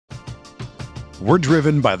We're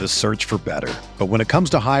driven by the search for better. But when it comes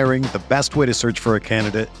to hiring, the best way to search for a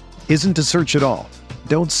candidate isn't to search at all.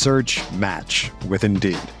 Don't search, match with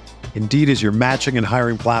Indeed. Indeed is your matching and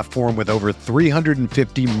hiring platform with over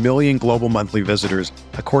 350 million global monthly visitors,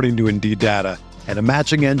 according to Indeed data, and a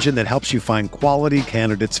matching engine that helps you find quality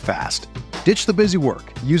candidates fast. Ditch the busy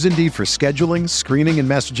work. Use Indeed for scheduling, screening, and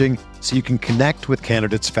messaging so you can connect with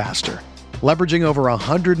candidates faster. Leveraging over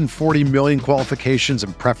 140 million qualifications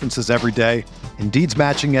and preferences every day, Indeed's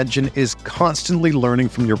matching engine is constantly learning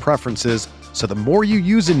from your preferences, so the more you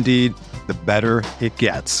use Indeed, the better it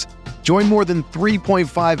gets. Join more than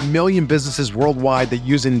 3.5 million businesses worldwide that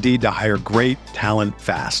use Indeed to hire great talent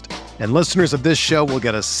fast. And listeners of this show will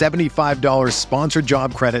get a $75 sponsored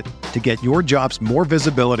job credit to get your jobs more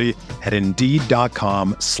visibility at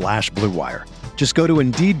Indeed.com/Blue Wire. Just go to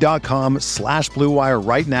Indeed.com/Blue Wire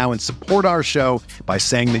right now and support our show by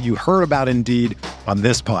saying that you heard about Indeed on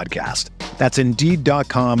this podcast. That's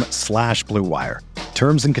Indeed.com/Blue Wire.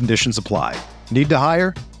 Terms and conditions apply. Need to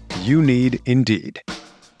hire? You need Indeed.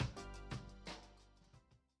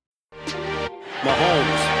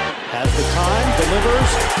 Mahomes has the time, delivers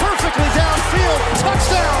perfectly downfield.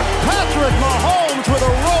 Touchdown! Patrick Mahomes with a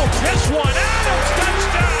rope. This one, Adams,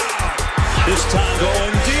 touchdown! This time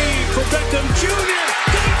going deep for Beckham Jr.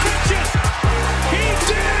 Did he catch it? He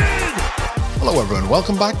did! Hello everyone,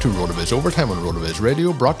 welcome back to RotoViz Overtime on RotoViz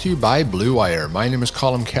Radio, brought to you by Blue Wire. My name is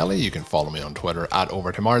Colin Kelly. You can follow me on Twitter at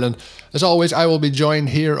Overtime Ireland. As always, I will be joined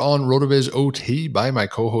here on RotoViz OT by my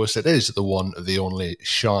co-host. It is the one, the only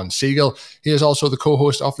Sean Siegel. He is also the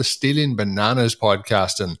co-host of the Stealing Bananas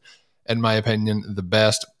podcast, and in my opinion, the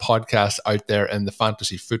best podcast out there in the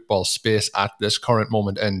fantasy football space at this current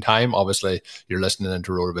moment in time. Obviously, you're listening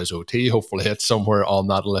into RotoViz OT. Hopefully, it's somewhere on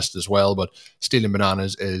that list as well. But Stealing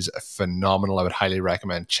Bananas is phenomenal. I would highly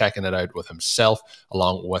recommend checking it out with himself,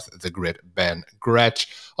 along with the great Ben Gretsch.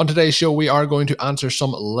 On today's show, we are going to answer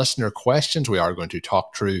some listener questions. We are going to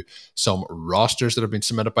talk through some rosters that have been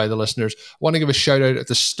submitted by the listeners. I want to give a shout out at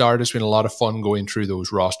the start. It's been a lot of fun going through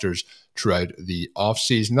those rosters throughout the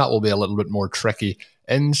off-season. That will be a little bit more tricky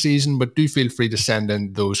in season, but do feel free to send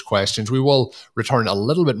in those questions. We will return a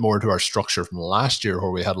little bit more to our structure from last year,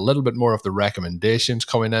 where we had a little bit more of the recommendations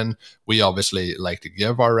coming in. We obviously like to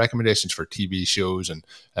give our recommendations for TV shows, and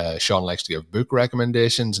Sean likes to give book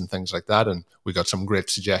recommendations and things like that, and we got some great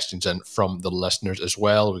suggestions in from the listeners as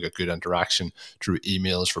well. We got good interaction through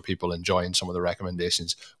emails for people enjoying some of the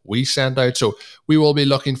recommendations we sent out, so we will be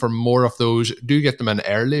looking for more of those. Do get them in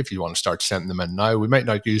early if you want to start sending them in now. We might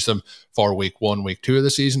not use them for week 1, week 2 of the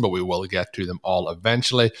season, but we will get to them all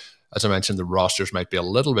eventually. As I mentioned, the rosters might be a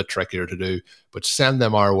little bit trickier to do, but send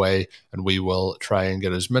them our way and we will try and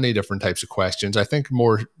get as many different types of questions. I think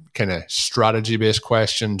more kind of strategy-based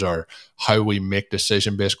questions or how we make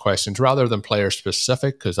decision-based questions rather than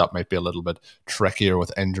player-specific, because that might be a little bit trickier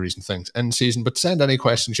with injuries and things in season. But send any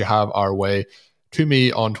questions you have our way to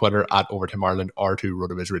me on Twitter at Overtime Ireland or to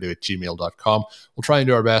rotovizradio@gmail.com. We'll try and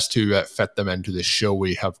do our best to fit them into the show.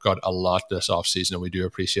 We have got a lot this offseason, and we do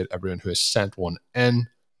appreciate everyone who has sent one in.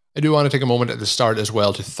 I do want to take a moment at the start as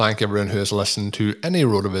well to thank everyone who has listened to any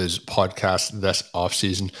RotoViz podcast this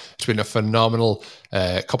offseason. It's been a phenomenal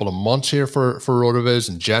couple of months here for RotoViz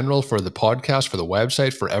in general, for the podcast, for the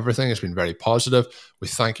website, for everything. It's been very positive. We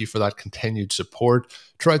thank you for that continued support.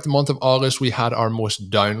 Throughout the month of August, we had our most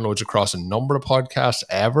downloads across a number of podcasts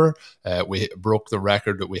ever. We broke the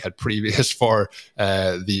record that we had previous for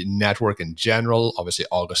the network in general. Obviously,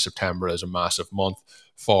 August, September is a massive month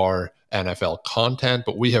for NFL content,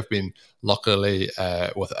 but we have been luckily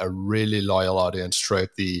with a really loyal audience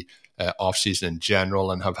throughout the off-season in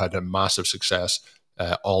general, and have had a massive success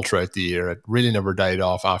all throughout the year. It really never died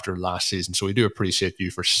off after last season, so we do appreciate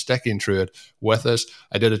you for sticking through it with us.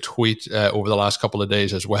 I did a tweet over the last couple of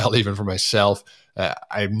days as well, even for myself.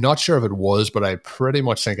 I'm not sure if it was, but I pretty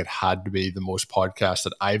much think it had to be the most podcasts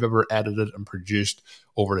that I've ever edited and produced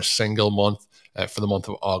over a single month. For the month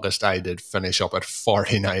of August, I did finish up at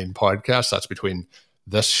 49 podcasts. That's between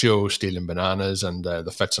this show, Stealing Bananas, and the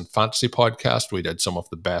Fits and Fantasy podcast. We did some of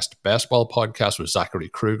the best baseball podcasts with Zachary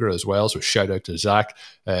Kruger as well. So shout out to Zach.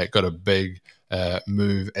 Got a big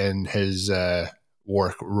move in his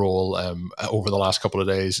work role over the last couple of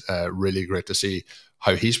days. Really great to see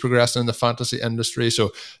how he's progressing in the fantasy industry.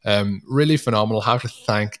 So really phenomenal. Have to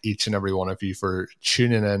thank each and every one of you for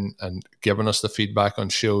tuning in and giving us the feedback on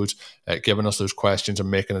shows, giving us those questions and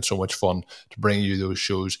making it so much fun to bring you those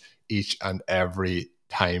shows each and every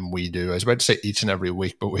time we do. I was about to say each and every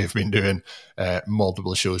week, but we've been doing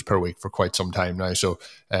multiple shows per week for quite some time now. So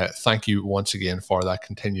thank you once again for that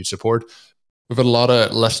continued support. We've had a lot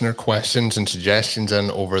of listener questions and suggestions in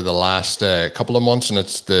over the last couple of months, and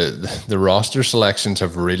it's the roster selections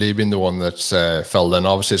have really been the one that's filled in.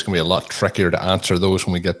 Obviously, it's going to be a lot trickier to answer those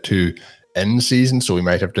when we get to in season, so we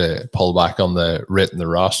might have to pull back on the rating the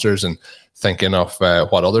rosters and thinking of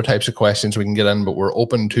what other types of questions we can get in. But we're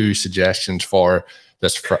open to suggestions for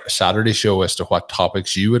this Saturday show as to what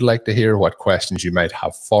topics you would like to hear, what questions you might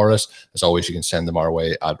have for us. As always, you can send them our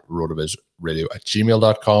way at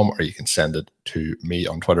rotovizradio@gmail.com, or you can send it to me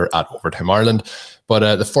on Twitter at Overtime Ireland.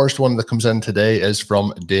 But the first one that comes in today is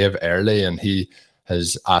from Dave Early, and he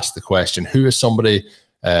has asked the question, who is somebody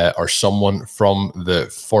or someone from the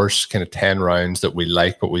first kind of 10 rounds that we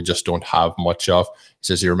like, but we just don't have much of? He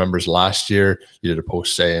says he remembers last year you did a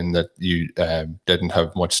post saying that you didn't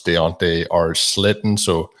have much Deontay or Slayton,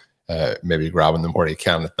 so maybe grabbing them where you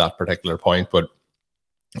can at that particular point. But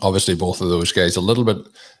obviously both of those guys a little bit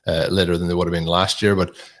later than they would have been last year.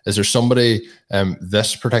 But is there somebody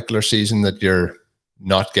this particular season that you're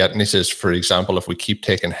not getting? He says, for example, if we keep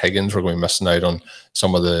taking Higgins, we're going to be missing out on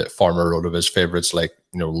some of the former RotoViz favorites like,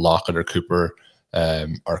 Lockett or Cooper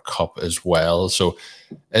or Cup as well. So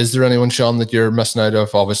is there anyone, Sean, that you're missing out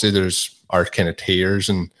of? Obviously there's our kind of tiers,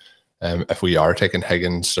 and if we are taking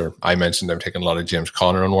Higgins, or I mentioned I'm taking a lot of James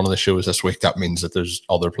Conner on one of the shows this week, that means that there's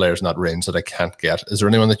other players in that range that I can't get. Is there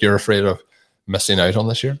anyone that you're afraid of missing out on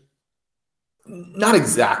this year? Not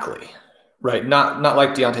exactly, right? Not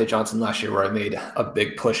like Deontay Johnson last year, where I made a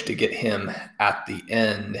big push to get him at the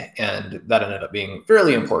end, and that ended up being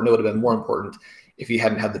fairly important. It would have been more important if he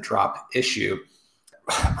hadn't had the drop issue.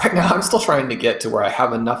 Right now, I'm still trying to get to where I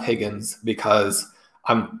have enough Higgins, because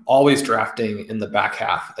I'm always drafting in the back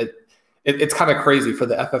half. It's kind of crazy. For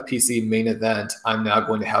the FFPC main event, I'm now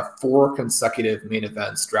going to have 4 consecutive main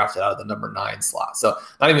events drafted out of the number 9 slot. So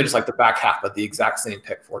not even just like the back half, but the exact same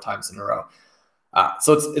pick 4 times in a row.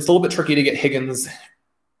 So it's a little bit tricky to get Higgins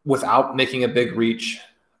without making a big reach,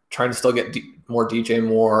 trying to still get more DJ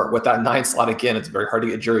Moore. With that 9 slot, again, it's very hard to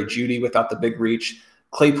get Jerry Jeudy without the big reach.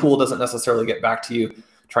 Claypool doesn't necessarily get back to you.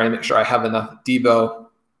 Trying to make sure I have enough Debo.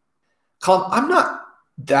 Colin, I'm not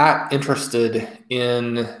that interested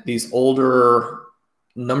in these older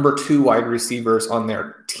number 2 wide receivers on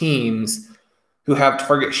their teams who have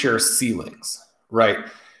target share ceilings, right?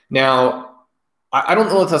 Now, I don't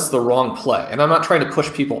know if that's the wrong play, and I'm not trying to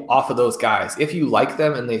push people off of those guys. If you like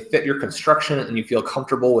them and they fit your construction and you feel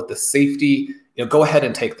comfortable with the safety, go ahead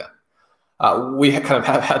and take them. We kind of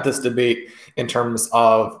have had this debate in terms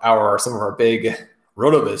of some of our big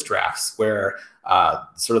RotoViz drafts, where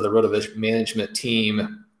sort of the RotoViz management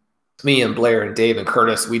team, me and Blair and Dave and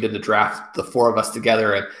Curtis, we did the draft, the 4 of us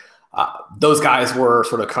together, and those guys were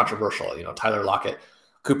sort of controversial. Tyler Lockett,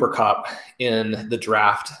 Cooper Kupp in the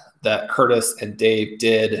draft that Curtis and Dave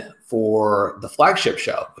did for the flagship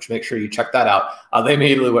show, which make sure you check that out. They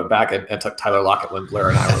immediately went back and took Tyler Lockett when Blair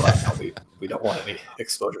and I were like, no, we don't want any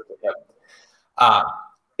exposure to him.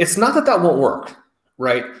 It's not that won't work,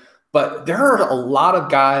 right? But there are a lot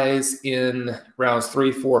of guys in rounds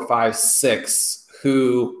 3, 4, 5, 6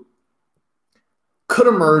 who could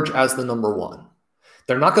emerge as the number 1.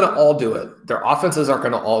 They're not going to all do it. Their offenses aren't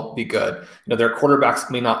going to all be good. Their quarterbacks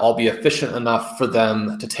may not all be efficient enough for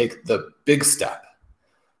them to take the big step.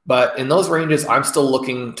 But in those ranges, I'm still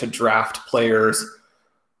looking to draft players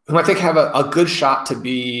who I think have a good shot to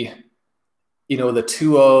be, the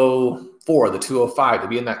 204, the 205, to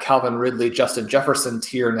be in that Calvin Ridley, Justin Jefferson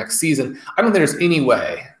tier next season. I don't think there's any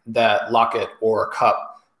way that Lockett or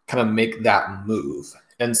Kupp kind of make that move.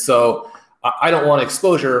 And so I don't want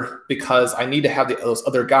exposure, because I need to have those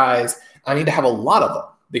other guys. I need to have a lot of them,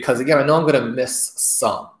 because, again, I know I'm going to miss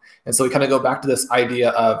some. And so we kind of go back to this idea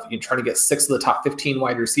of trying to get 6 of the top 15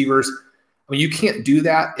 wide receivers. I mean, you can't do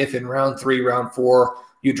that if in round 3, round 4,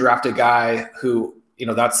 you draft a guy who,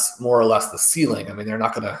 that's more or less the ceiling. I mean, they're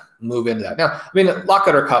not going to move into that. Now, I mean,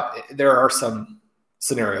 Lockett or Kupp, there are some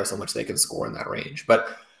scenarios in which they can score in that range.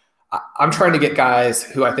 But I'm trying to get guys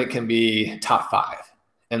who I think can be top 5.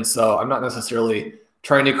 And so I'm not necessarily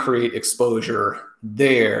trying to create exposure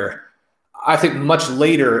there. I think much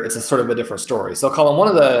later, it's a sort of a different story. So, Colin, one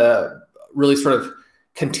of the really sort of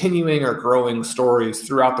continuing or growing stories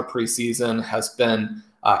throughout the preseason has been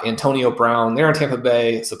Antonio Brown. There in Tampa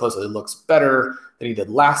Bay, supposedly looks better than he did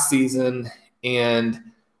last season. And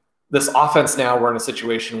this offense now, we're in a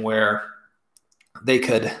situation where they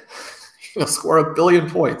could score 1 billion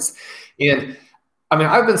points. And I mean,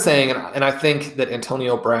 I've been saying, and I think that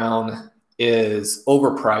Antonio Brown is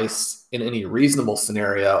overpriced in any reasonable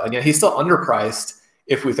scenario, and yet he's still underpriced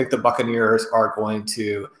if we think the Buccaneers are going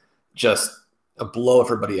to just blow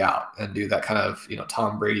everybody out and do that kind of,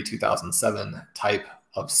 Tom Brady 2007 type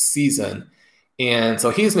of season. And so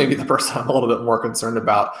he's maybe the person I'm a little bit more concerned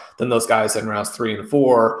about than those guys in rounds 3 and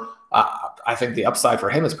 4. I think the upside for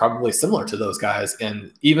him is probably similar to those guys.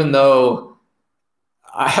 And even though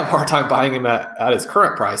I have a hard time buying him at his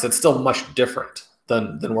current price, it's still much different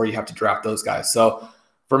than where you have to draft those guys. So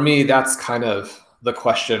for me, that's kind of the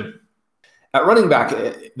question. At running back,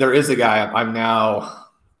 there is a guy I'm now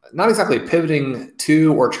not exactly pivoting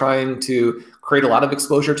to or trying to create a lot of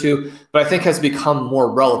exposure to, but I think has become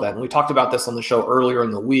more relevant. We talked about this on the show earlier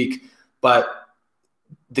in the week, but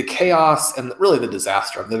the chaos and really the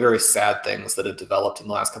disaster of the very sad things that have developed in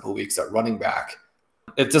the last couple of weeks at running back,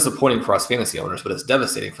 it's disappointing for us fantasy owners, but it's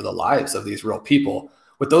devastating for the lives of these real people.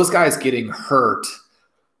 With those guys getting hurt,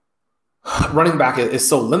 running back is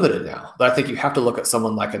so limited now that I think you have to look at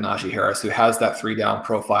someone like a Najee Harris, who has that 3-down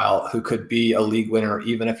profile, who could be a league winner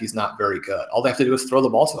even if he's not very good. All they have to do is throw the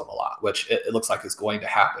ball to him a lot, which it looks like is going to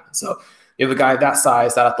happen. So you have a guy that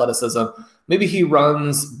size, that athleticism, maybe he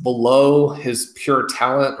runs below his pure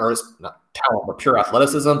talent, or his not talent, but pure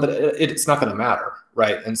athleticism, but it's not going to matter,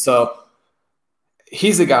 right? And so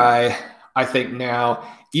he's a guy, I think now,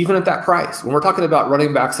 even at that price, when we're talking about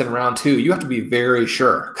running backs in round 2, you have to be very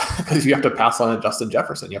sure because you have to pass on a Justin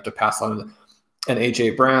Jefferson. You have to pass on an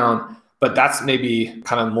A.J. Brown. But that's maybe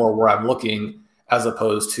kind of more where I'm looking, as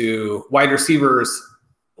opposed to wide receivers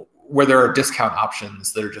where there are discount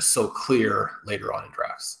options that are just so clear later on in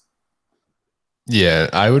drafts. Yeah,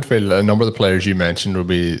 I would feel a number of the players you mentioned would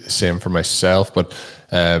be the same for myself, but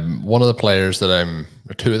one of the players that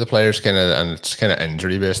two of the players kind of, and it's kind of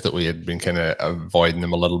injury based, that we had been kind of avoiding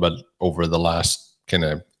them a little bit over the last kind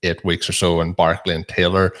of 8 weeks or so, and Barkley and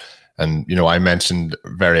Taylor. And, I mentioned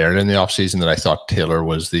very early in the offseason that I thought Taylor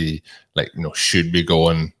was should be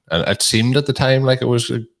going, and it seemed at the time like it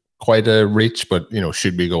was quite a reach, but,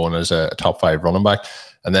 should be going as a top 5 running back.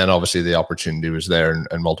 And then obviously the opportunity was there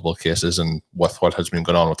in multiple cases, and with what has been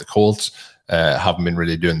going on with the Colts, haven't been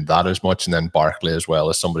really doing that as much. And then Barkley as well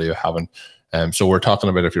as somebody who haven't. So we're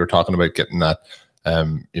talking about, if you were talking about getting that,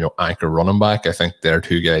 anchor running back, I think they're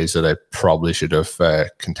 2 guys that I probably should have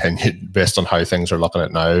continued based on how things are looking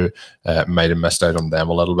at now. Might have missed out on them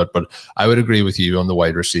a little bit, but I would agree with you on the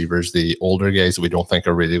wide receivers, the older guys that we don't think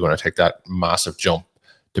are really going to take that massive jump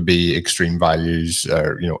to be extreme values,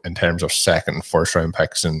 or in terms of second and first round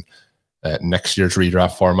picks in next year's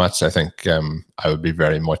redraft formats. I think I would be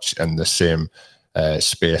very much in the same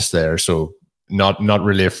space there. So not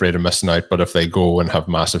really afraid of missing out, but if they go and have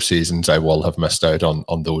massive seasons, I will have missed out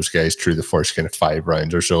on those guys through the first kind of 5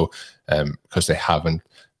 rounds or so, because they haven't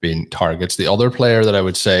been targets. The other player that I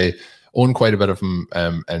would say own quite a bit of them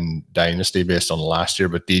in Dynasty based on last year,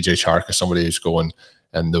 but DJ Chark is somebody who's going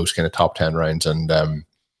in those kind of top 10 rounds, and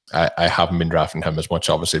I haven't been drafting him as much,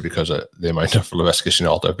 obviously, because of the amount of Laviska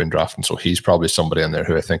Shenault I've been drafting. So he's probably somebody in there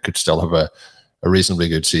who I think could still have a reasonably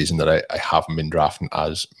good season that I haven't been drafting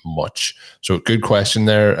as much. So good question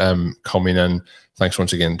there coming in. Thanks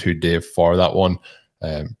once again to Dave for that one.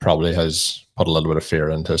 Probably has put a little bit of fear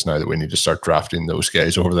into us now that we need to start drafting those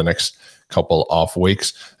guys over the next couple of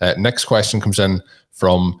weeks. Next question comes in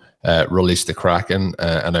from Release the Kraken.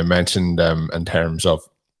 And I mentioned in terms of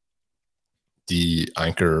the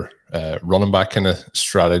anchor running back kind of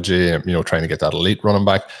strategy, trying to get that elite running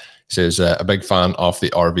back. He says, a big fan of the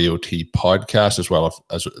RVOT podcast as well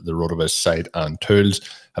as the RotoViz site and tools.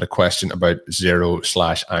 Had a question about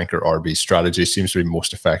 0/anchor RB strategy. Seems to be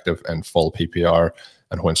most effective in full PPR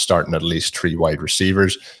and when starting at least 3 wide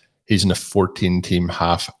receivers. He's in a 14-team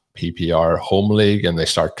half PPR home league, and they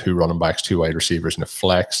start 2 running backs, 2 wide receivers, and a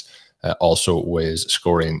flex. Also weighs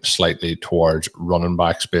scoring slightly towards running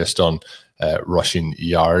backs based on rushing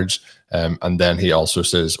yards. And then he also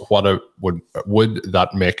says, would that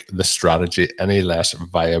make the strategy any less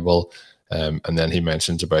viable? And then he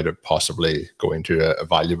mentions about it possibly going to a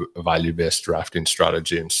value-based drafting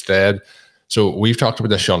strategy instead. So we've talked about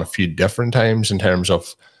this, Sean, a few different times in terms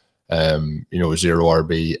of 0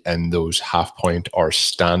 RB in those half point or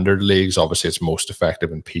standard leagues. Obviously, it's most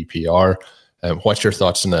effective in PPR. What's your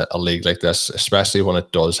thoughts on a league like this, especially when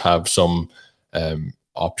it does have some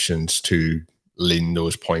options to lean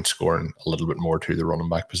those point scoring a little bit more to the running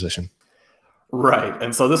back position? Right.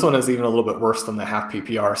 And so this one is even a little bit worse than the half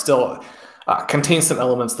PPR. Still contains some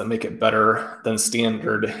elements that make it better than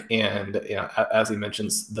standard. And as he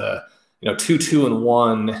mentions, the 2, 2, and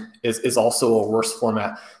 1 is also a worse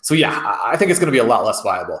format. So yeah, I think it's going to be a lot less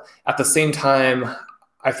viable. At the same time,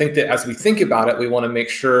 I think that as we think about it, we want to make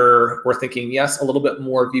sure we're thinking, yes, a little bit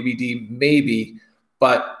more VBD maybe,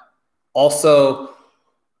 but also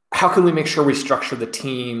how can we make sure we structure the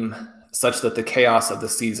team such that the chaos of the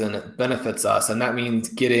season benefits us. And that means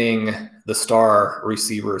getting the star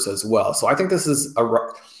receivers as well. So I think this is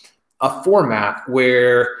a format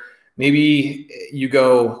where maybe you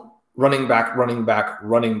go running back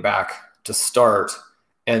to start,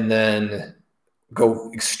 and then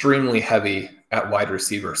go extremely heavy at wide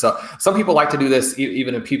receiver. So some people like to do this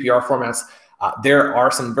even in PPR formats. There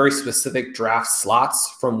are some very specific draft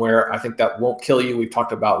slots from where I think that won't kill you. We've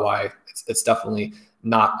talked about why it's definitely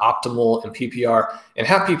not optimal in PPR. And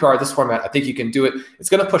half PPR, this format, I think you can do it. It's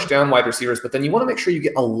going to push down wide receivers, but then you want to make sure you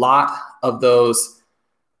get a lot of those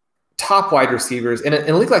top wide receivers. In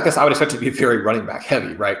a league like this, I would expect it to be very running back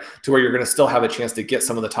heavy, right? To where you're going to still have a chance to get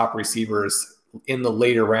some of the top receivers in the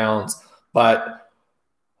later rounds. But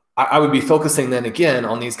I would be focusing then again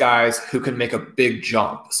on these guys who can make a big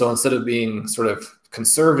jump. So instead of being sort of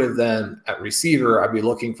conservative then at receiver, I'd be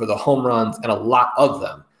looking for the home runs and a lot of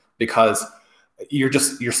them, because you're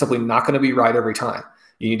simply not going to be right every time.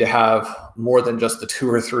 You need to have more than just the 2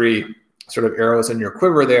 or 3 sort of arrows in your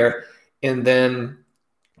quiver there. And then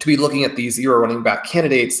to be looking at these zero running back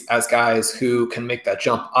candidates as guys who can make that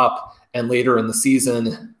jump up and later in the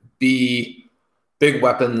season be big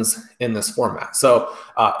weapons in this format. So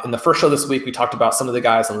in the first show this week, we talked about some of the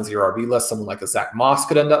guys on the zero RB list. Someone like a Zach Moss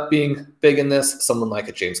could end up being big in this. Someone like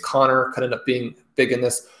a James Conner could end up being big in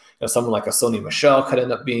this. Someone like a Sony Michel could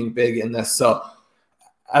end up being big in this. So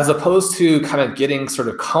as opposed to kind of getting sort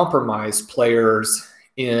of compromised players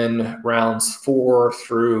in rounds 4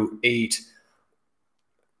 through 8,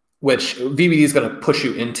 which VBD is going to push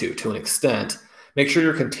you into to an extent, make sure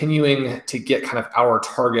you're continuing to get kind of our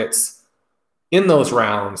targets in those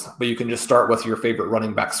rounds, but you can just start with your favorite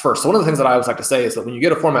running backs first. So one of the things that I always like to say is that when you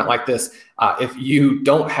get a format like this, if you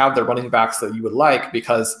don't have the running backs that you would like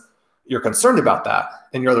because you're concerned about that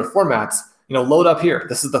in your other formats, load up here.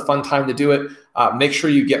 This is the fun time to do it. Make sure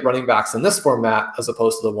you get running backs in this format as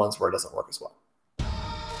opposed to the ones where it doesn't work as well.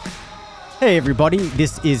 Hey everybody,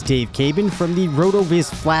 this is Dave Cabin from the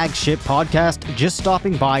RotoViz flagship podcast, just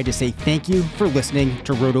stopping by to say thank you for listening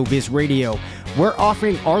to RotoViz Radio. We're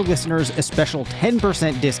offering our listeners a special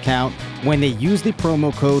 10% discount when they use the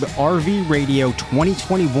promo code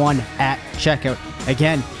RVRadio2021 at checkout.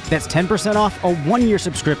 Again, that's 10% off a 1-year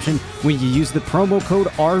subscription when you use the promo code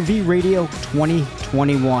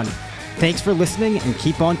RVRadio2021. Thanks for listening and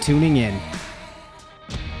keep on tuning in.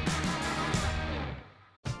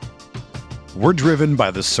 We're driven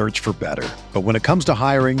by the search for better. But when it comes to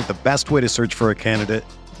hiring, the best way to search for a candidate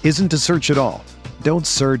isn't to search at all. Don't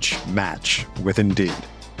search, match with Indeed.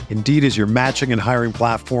 Indeed is your matching and hiring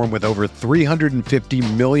platform with over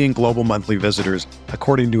 350 million global monthly visitors,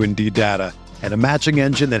 according to Indeed data, and a matching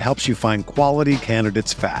engine that helps you find quality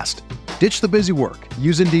candidates fast. Ditch the busy work.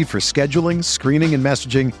 Use Indeed for scheduling, screening, and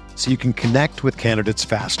messaging so you can connect with candidates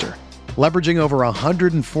faster. Leveraging over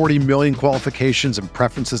 140 million qualifications and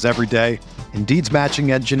preferences every day, Indeed's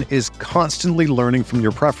matching engine is constantly learning from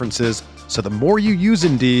your preferences, so the more you use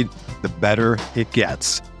Indeed, the better it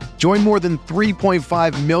gets. Join more than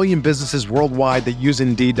 3.5 million businesses worldwide that use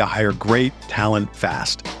Indeed to hire great talent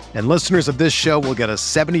fast. And listeners of this show will get a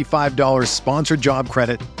 $75 sponsored job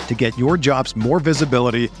credit to get your jobs more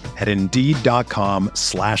visibility at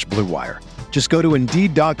Indeed.com/Blue Wire. Just go to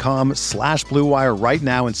Indeed.com/Blue Wire right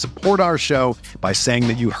now and support our show by saying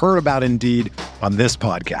that you heard about Indeed on this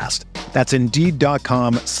podcast. That's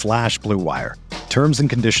Indeed.com/Blue Wire. Terms and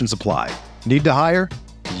conditions apply. Need to hire?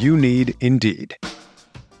 You need Indeed.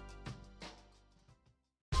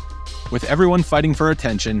 With everyone fighting for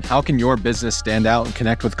attention, how can your business stand out and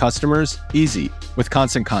connect with customers? Easy, with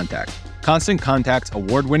Constant Contact. Constant Contact's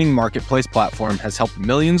award-winning marketplace platform has helped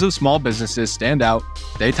millions of small businesses stand out,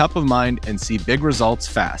 stay top of mind, and see big results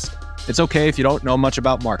fast. It's okay if you don't know much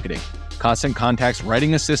about marketing. Constant Contact's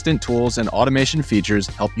writing assistant tools and automation features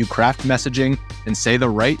help you craft messaging and say the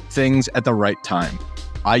right things at the right time.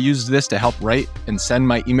 I use this to help write and send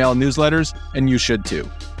my email newsletters, and you should too.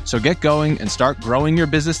 So get going and start growing your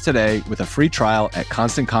business today with a free trial at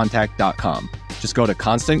ConstantContact.com. Just go to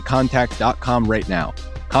ConstantContact.com right now.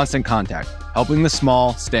 Constant Contact, helping the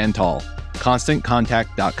small stand tall.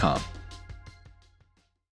 ConstantContact.com.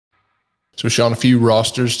 So, Sean, a few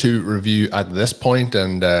rosters to review at this point,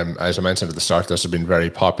 and as I mentioned at the start, this has been very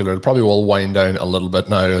popular. It probably will wind down a little bit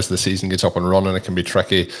now as the season gets up and running. It can be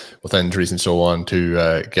tricky with injuries and so on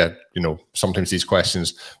to get, sometimes these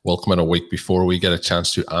questions will come in a week before we get a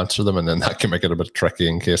chance to answer them, and then that can make it a bit tricky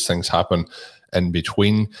in case things happen in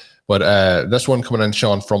between. But this one coming in,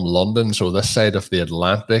 Sean, from London, so this side of the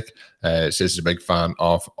Atlantic, says he's a big fan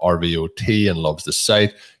of RVOT and loves the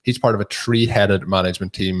site. He's part of a three-headed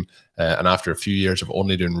management team, and after a few years of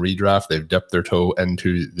only doing redraft, they've dipped their toe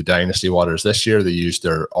into the Dynasty waters this year. They used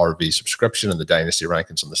their RV subscription and the Dynasty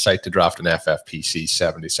rankings on the site to draft an FFPC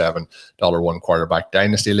 $77 one quarterback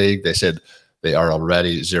Dynasty League. They said they are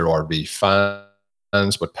already zero RV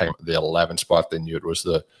fans, but picking the 11th spot, they knew it was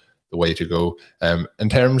the way to go. In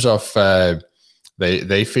terms of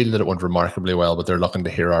they feel that it went remarkably well, but they're looking to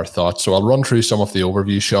hear our thoughts. So I'll run through some of the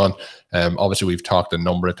overview, Sean. Obviously, we've talked a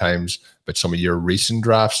number of times about some of your recent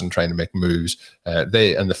drafts and trying to make moves.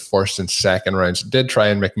 They, in the first and second rounds, did try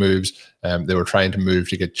and make moves. They were trying to move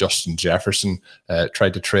to get Justin Jefferson,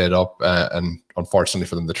 tried to trade up, and unfortunately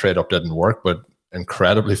for them, the trade up didn't work, but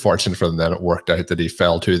incredibly fortunate for them, then it worked out that he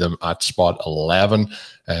fell to them at spot 11,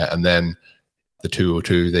 and then the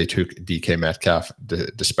 202, they took DK Metcalf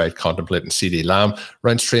despite contemplating CeeDee Lamb.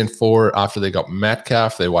 Rounds 3 and 4, after they got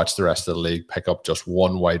Metcalf, they watched the rest of the league pick up just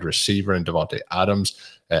one wide receiver in Devontae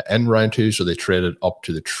Adams in round 2, so they traded up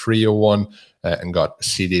to the 301 and got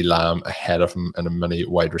CeeDee Lamb ahead of him in a mini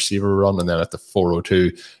wide receiver run. And then at the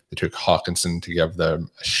 402, they took Hawkinson to give them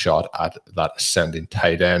a shot at that ascending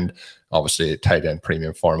tight end. Obviously, a tight end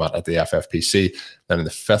premium format at the FFPC. Then in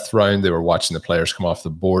the 5th round, they were watching the players come off the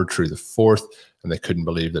board through the 4th, and they couldn't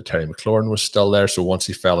believe that Terry McLaurin was still there. So once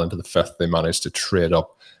he fell into the 5th, they managed to trade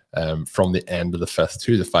up from the end of the 5th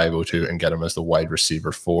to the 502 and get him as the wide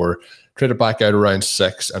receiver 4. Traded back out around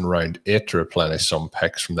 6 and round 8 to replenish some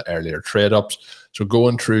picks from the earlier trade ups. So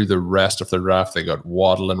going through the rest of the draft, they got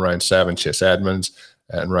Waddle in round 7, Chase Edmonds.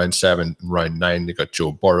 In round 7 and round 9, they got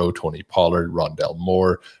Joe Burrow, Tony Pollard, Rondell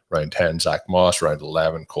Moore. Round 10, Zach Moss. Round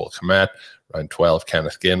 11, Cole Kmet. Round 12,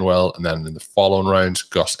 Kenneth Gainwell. And then in the following rounds,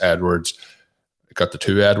 Gus Edwards. They got the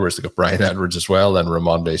 2 Edwards. They got Brian Edwards as well. Then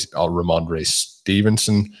Ramondre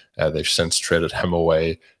Stevenson. They've since traded him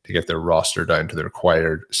away to get their roster down to the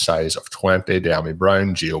required size of 20. De'Ami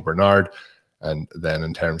Brown, Gio Bernard. And then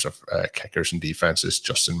in terms of kickers and defenses,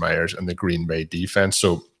 Justin Myers and the Green Bay defense.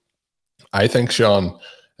 So I think, Sean,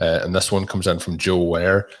 and this one comes in from Joe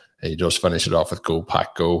Ware. He does finish it off with Go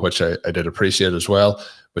Pack Go, which I did appreciate as well.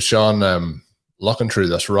 But Sean, looking through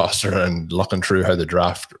this roster and looking through how the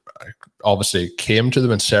draft obviously came to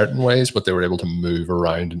them in certain ways, but they were able to move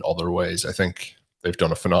around in other ways. I think they've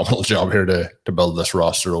done a phenomenal job here to build this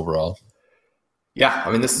roster overall. Yeah,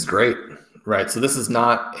 I mean, this is great, right? So this is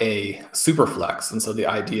not a super flex. And so the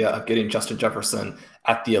idea of getting Justin Jefferson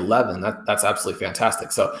at the 11, that's absolutely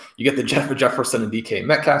fantastic. So you get the Jefferson and DK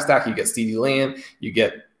Metcalf stack, you get CeeDee Lamb, you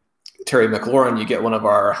get Terry McLaurin, you get one of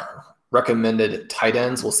our recommended tight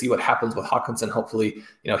ends. We'll see what happens with Hawkinson. Hopefully,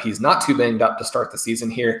 he's not too banged up to start the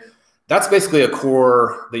season here. That's basically a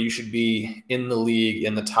core that you should be in the league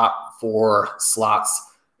in the top 4 slots,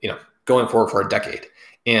 going forward for a decade.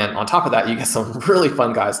 And on top of that, you get some really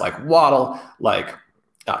fun guys like Waddle, like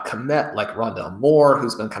Kmet, like Rondell Moore,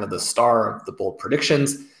 who's been kind of the star of the bold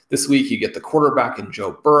predictions this week. You get the quarterback in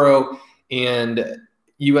Joe Burrow, and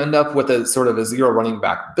you end up with a sort of a 0 running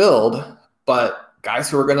back build, but guys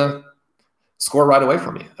who are going to score right away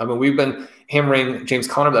from you. I mean, we've been hammering James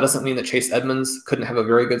Conner. That doesn't mean that Chase Edmonds couldn't have a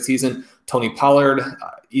very good season. Tony Pollard,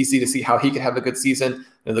 easy to see how he could have a good season.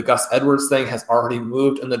 And the Gus Edwards thing has already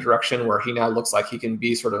moved in the direction where he now looks like he can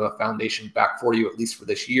be sort of a foundation back for you, at least for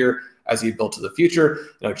this year, as you build to the future.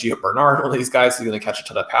 Gio Bernard, one of these guys who's going to catch a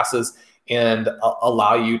ton of passes and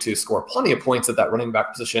allow you to score plenty of points at that running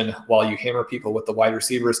back position while you hammer people with the wide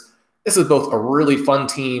receivers. This is both a really fun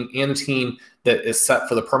team and a team that is set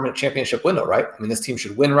for the permanent championship window, right? I mean, this team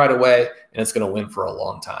should win right away, and it's going to win for a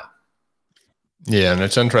long time. Yeah, and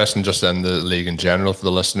it's interesting just in the league in general for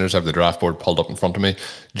the listeners. I have the draft board pulled up in front of me.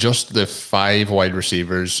 Just the 5 wide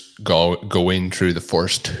receivers going through the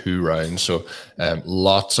first 2 rounds. So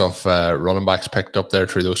lots of running backs picked up there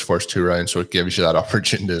through those first 2 rounds. So it gives you that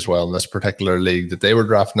opportunity as well in this particular league that they were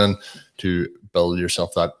drafting in to build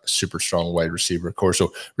yourself that super strong wide receiver core.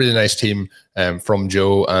 So really nice team from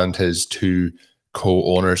Joe and his 2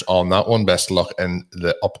 co-owners on that one. Best of luck in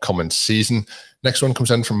the upcoming season. Next one comes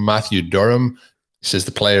in from Matthew Durham. He says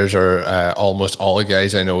the players are almost all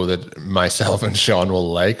guys I know that myself and Sean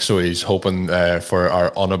will like. So he's hoping for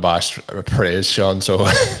our unabashed praise, Sean. So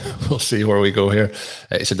we'll see where we go here.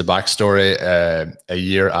 He said the backstory, a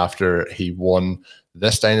year after he won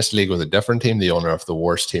this Dynasty League with a different team, the owner of the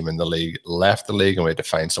worst team in the league left the league and we had to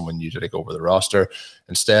find someone new to take over the roster.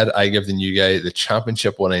 Instead, I give the new guy the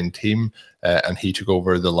championship winning team and he took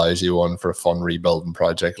over the lousy one for a fun rebuilding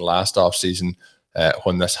project last offseason.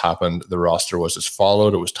 When this happened, the roster was as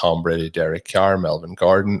followed. It was Tom Brady, Derek Carr, Melvin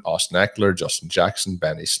Gordon, Austin Eckler, Justin Jackson,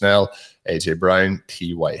 Benny Snell, AJ Brown,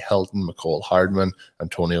 T.Y. Hilton, McCole Hardman,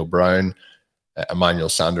 Antonio Brown, Emmanuel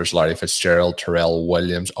Sanders, Larry Fitzgerald, Terrell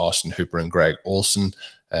Williams, Austin Hooper, and Greg Olsen.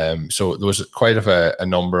 So there was quite a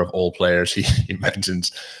number of old players. He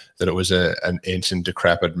mentions that it was an ancient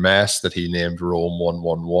decrepit mess that he named Rome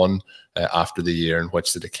 111 after the year in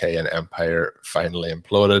which the Decaying Empire finally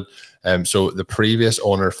imploded. So the previous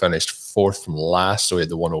owner finished fourth from last, so he had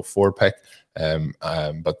the 104 pick,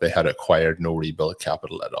 but they had acquired no rebuild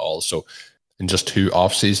capital at all. So in just 2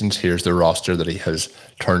 off seasons, here's the roster that he has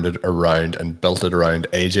turned it around and built it around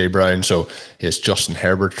AJ Brown. So he has Justin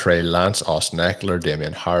Herbert, Trey Lance, Austin Eckler,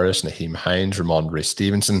 Damian Harris, Naheem Hines, Ramondre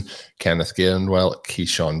Stevenson, Kenneth Gainwell,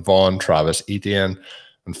 Keyshawn Vaughn, Travis Etienne.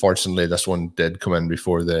 Unfortunately, this one did come in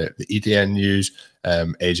before the Etienne news.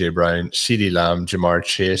 AJ Brown, CeeDee Lamb, Jamar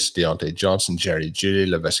Chase, Deontay Johnson, Jerry Jeudy,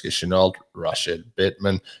 Laviska Shenault, Rashad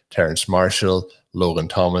Bateman, Terrence Marshall, Logan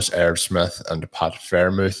Thomas, Irv Smith, and Pat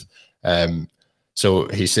Fairmouth. So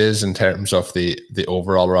he says, in terms of the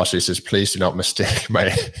overall roster, he says, please do not mistake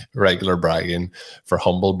my regular bragging for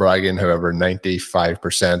humble bragging. However,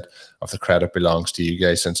 95% of the credit belongs to you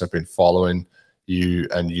guys, since I've been following you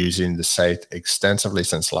and using the site extensively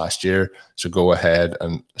since last year. So go ahead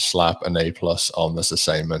and slap an A+ on this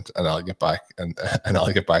assignment, and I'll get back and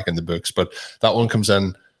I'll get back in the books. But that one comes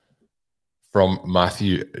in from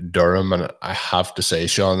Matthew Durham, and I have to say,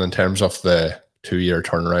 Sean, in terms of the 2-year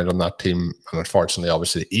turnaround on that team, and unfortunately,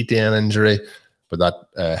 obviously, the Etienne injury, but that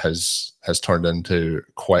has turned into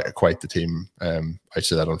quite the team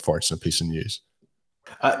outside that unfortunate piece of news.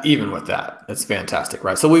 Even with that, it's fantastic,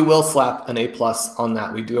 right? So we will slap an A+ on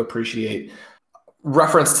that. We do appreciate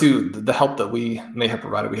reference to the help that we may have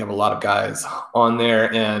provided. We have a lot of guys on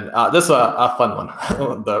there, and this is a fun one.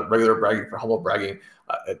 The regular bragging for humble bragging.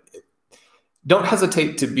 Don't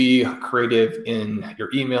hesitate to be creative in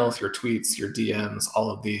your emails, your tweets, your DMs,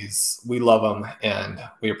 all of these. We love them, and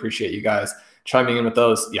we appreciate you guys chiming in with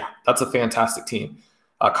those. Yeah, that's a fantastic team.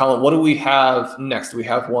 Colin, what do we have next? We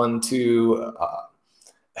have one to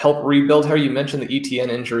help rebuild here. You mentioned the Etienne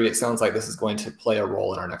injury. It sounds like this is going to play a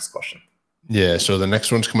role in our next question. Yeah, so the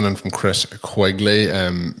next one's coming in from Chris Quigley.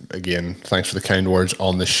 Again, thanks for the kind words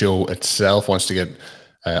on the show itself. Wants to get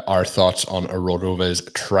our thoughts on a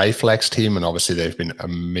RotoViz Triflex team, and obviously they've been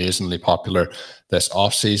amazingly popular this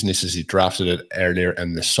offseason. He says he drafted it earlier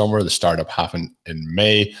in the summer. The startup happened in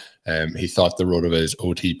May. He thought the RotoViz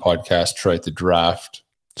OT podcast throughout the draft,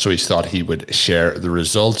 so he thought he would share the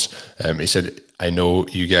results. He said, I know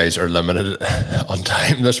you guys are limited on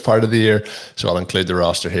time this part of the year, so I'll include the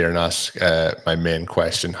roster here and ask my main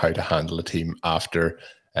question, how to handle a team after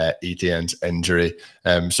Etienne's injury.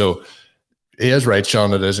 So he is right,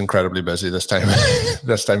 Sean. It is incredibly busy this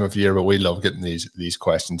time of year, but we love getting these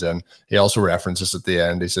questions in. He also references at the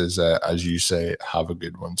end, he says, as you say, have a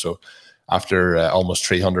good one. So after almost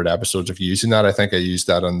 300 episodes of using that, I think I used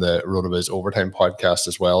that on the RotoViz Overtime podcast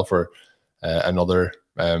as well for another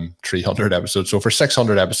 300 episodes. So for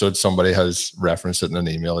 600 episodes, somebody has referenced it in an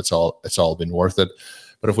email. It's all been worth it.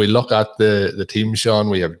 But if we look at the team,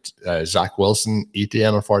 Sean, we have Zach Wilson,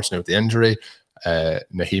 Etienne, unfortunately, with the injury,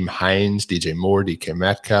 Naheem Hines, DJ Moore, DK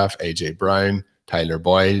Metcalf, AJ Brown, Tyler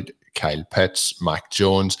Boyd, Kyle Pitts, Mac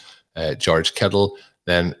Jones, George Kittle.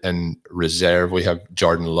 Then in reserve, we have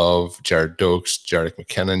Jordan Love, Jared Dokes, Jerick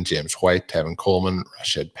McKinnon, James White, Tevin Coleman,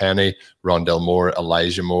 Rashad Penny, Rondell Moore,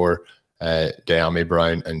 Elijah Moore, De'Ami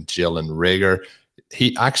Brown, and Jalen Reagor.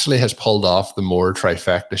 He actually has pulled off the Moore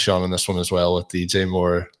trifecta, Sean, in this one as well, with DJ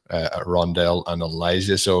Moore, Rondell, and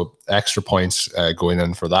Elijah. So extra points going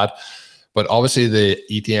in for that. But obviously the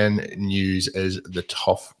Etienne news is the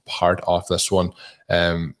tough part of this one.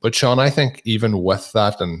 But Sean, I think even with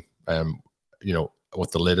that, and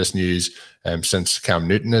with the latest news, since Cam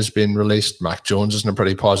Newton has been released, Mac Jones is in a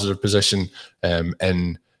pretty positive position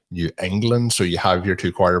in New England. So you have your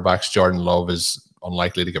 2 quarterbacks. Jordan Love is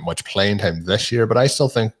unlikely to get much playing time this year, but I still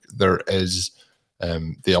think there is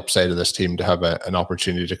the upside of this team to have an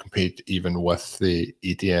opportunity to compete even with the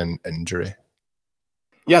Etienne injury.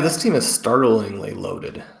 Yeah, this team is startlingly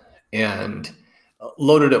loaded, and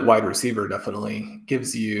loaded at wide receiver definitely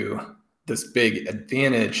gives you this big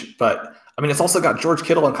advantage. But I mean, it's also got George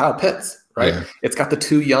Kittle and Kyle Pitts, right? Yeah. It's got the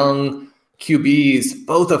 2 young QBs,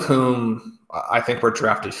 both of whom I think were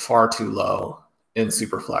drafted far too low in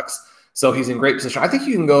Superflex. So he's in great position. I think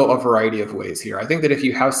you can go a variety of ways here. I think that if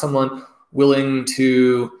you have someone willing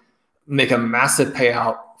to make a massive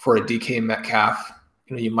payout for a DK Metcalf,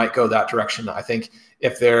 you might go that direction. I think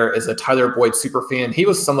if there is a Tyler Boyd super fan, he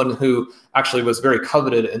was someone who actually was very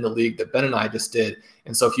coveted in the league that Ben and I just did.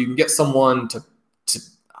 And so if you can get someone to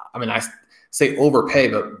I mean, I say overpay,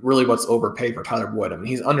 but really what's overpay for Tyler Boyd? I mean,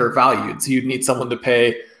 he's undervalued. So you'd need someone to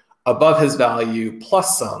pay above his value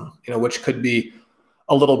plus some, which could be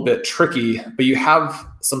a little bit tricky, but you have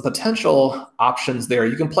some potential options there.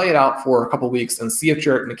 You can play it out for a couple of weeks and see if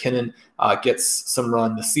Jerick McKinnon gets some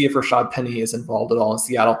run, to see if Rashad Penny is involved at all in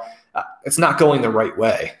Seattle. It's not going the right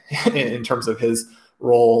way in terms of his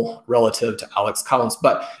role relative to Alex Collins.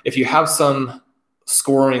 But if you have some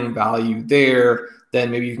scoring value there,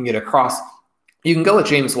 then maybe you can get across. You can go with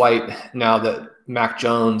James White now that Mac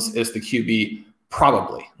Jones is the QB,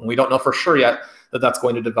 probably. And we don't know for sure yet that that's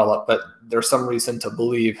going to develop, but there's some reason to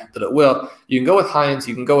believe that it will. You can go with Hines,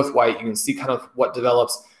 you can go with White, you can see kind of what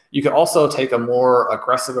develops. You can also take a more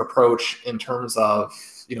aggressive approach in terms of,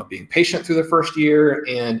 being patient through the first year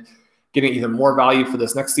and getting even more value for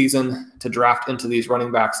this next season to draft into these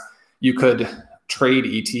running backs. You could trade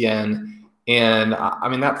ETN, and I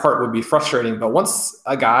mean, that part would be frustrating, but once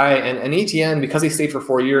a guy, and ETN, because he stayed for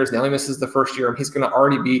 4 years, now he misses the first year, and he's going to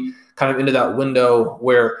already be kind of into that window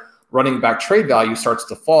where running back trade value starts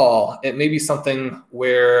to fall. It may be something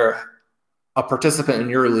where a participant in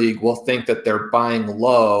your league will think that they're buying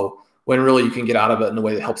low when really you can get out of it in a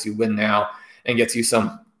way that helps you win now and gets you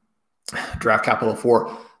some draft capital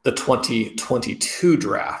for the 2022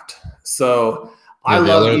 draft. So I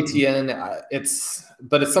love ETN.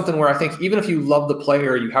 But it's something where I think even if you love the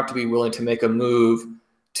player, you have to be willing to make a move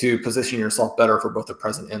to position yourself better for both the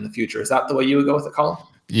present and the future. Is that the way you would go with it, Colin?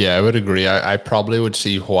 Yeah, I would agree. I probably would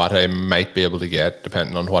see what I might be able to get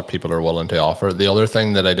depending on what people are willing to offer. The other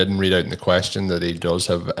thing that I didn't read out in the question, that he does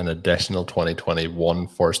have an additional 2021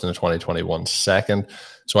 first and a 2021 second.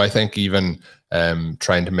 So I think even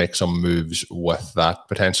trying to make some moves with that,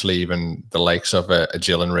 potentially even the likes of a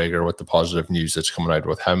Jalen Reagor with the positive news that's coming out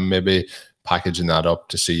with him, maybe packaging that up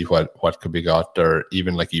to see what could be got, or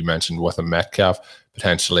even like you mentioned with a Metcalf,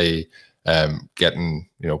 potentially getting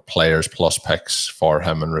players plus picks for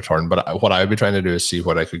him in return. But what I would be trying to do is see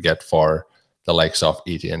what I could get for the likes of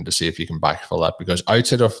ETN to see if you can backfill that, because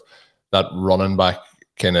outside of that running back,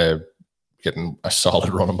 kind of getting a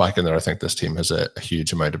solid running back in there, I think this team has a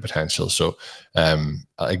huge amount of potential. So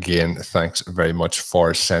again, thanks very much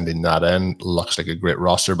for sending that in. Looks like a great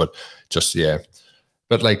roster, but just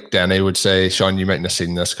But like Denny would say, Sean, you mightn't have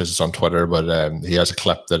seen this because it's on Twitter, but he has a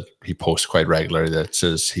clip that he posts quite regularly that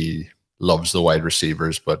says he loves the wide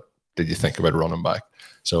receivers, but did you think about running back?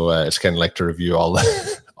 So it's kind of like to review all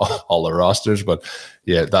the rosters, but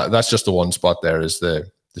yeah, that's just the one spot there is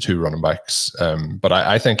the two running backs. But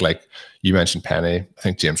I think, like you mentioned Penny, I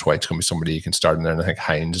think James White's going to be somebody you can start in there, and I think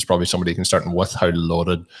Hines is probably somebody you can start in with how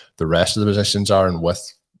loaded the rest of the positions are, and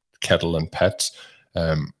with Kittle and Pitts.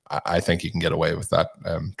 I think you can get away with that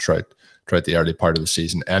throughout the early part of the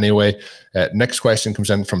season anyway. Next question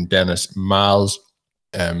comes in from Dennis Miles.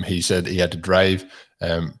 He said he had to drive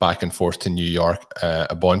back and forth to New York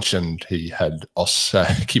a bunch, and he had us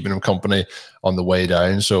keeping him company on the way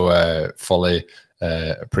down. So fully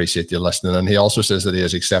appreciate you listening. And he also says that he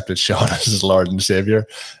has accepted Sean as his Lord and Savior.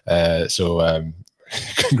 So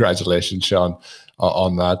congratulations, Sean,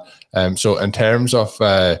 on that. So in terms of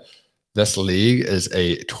this league is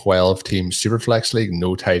a 12-team Superflex league,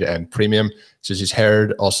 no tight end premium. So he's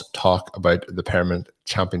heard us talk about the permanent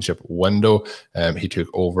championship window. He took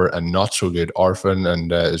over a not so good orphan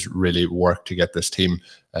and has really worked to get this team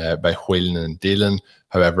by wheeling and dealing.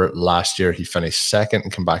 However, last year he finished second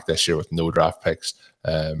and came back this year with no draft picks.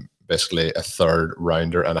 Basically a third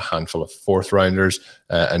rounder and a handful of fourth rounders,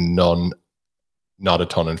 and not a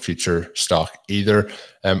ton in future stock either.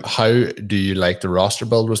 How do you like the roster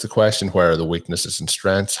build was the question. Where are the weaknesses and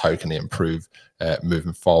strengths? How can they improve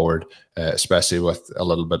moving forward, especially with a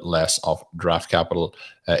little bit less of draft capital?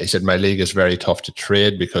 He said, my league is very tough to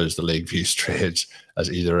trade because the league views trades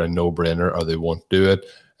as either a no-brainer or they won't do it.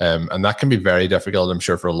 And that can be very difficult, I'm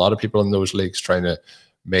sure, for a lot of people in those leagues trying to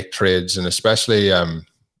make trades, and especially when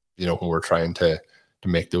we're trying to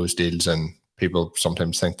make those deals, and people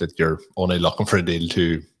sometimes think that you're only looking for a deal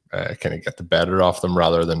to kind of get the better off them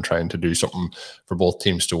rather than trying to do something for both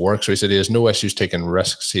teams to work. So he said he has no issues taking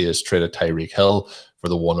risks. He has traded Tyreek Hill for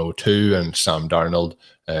the 102 and Sam Darnold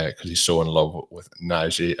because he's so in love with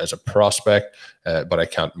Najee as a prospect. But I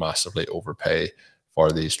can't massively overpay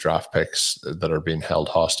for these draft picks that are being held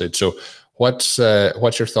hostage. So what's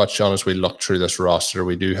your thoughts, Sean, as we look through this roster?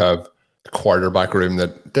 We do have the quarterback room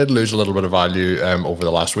that did lose a little bit of value over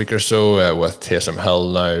the last week or so with Taysom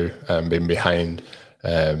Hill now being behind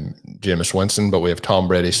Jameis Winston, but we have Tom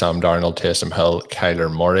Brady, Sam Darnold, Taysom Hill,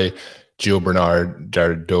 Kyler Murray. Joe Bernard,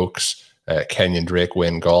 Jared Dokes, Kenyon Drake,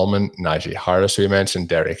 Wayne Gallman, Najee Harris, who you mentioned,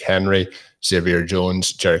 Derrick Henry, Xavier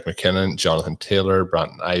Jones, Jerick McKinnon, Jonathan Taylor,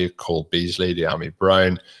 Brandon Ayuk, Cole Beasley, De'Ami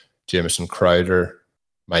Brown, Jamison Crowder,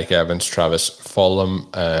 Mike Evans, Travis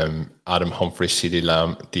Fulgham, Adam Humphrey, CeeDee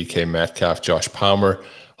Lamb, DK Metcalf, Josh Palmer,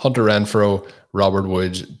 Hunter Renfrow, Robert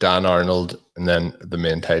Woods, Dan Arnold, and then the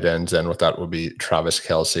main tight ends then with that would be Travis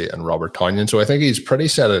Kelce and Robert Tonyan. So I think he's pretty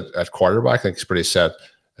set at quarterback. I think he's pretty set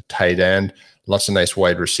at tight end. Lots of nice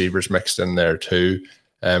wide receivers mixed in there too.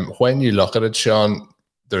 When you look at it, Sean,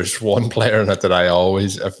 there's one player in it that I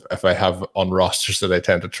always, if I have on rosters that I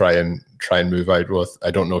tend to try and move out with.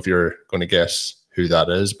 I don't know if you're going to guess who that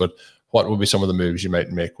is, but what would be some of the moves you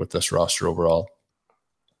might make with this roster overall?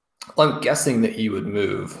 Well, I'm guessing that you would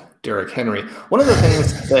move Derrick Henry. One of the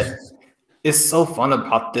things that is so fun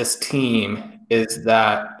about this team is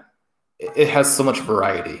that it has so much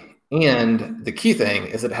variety. And the key thing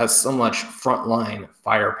is it has so much frontline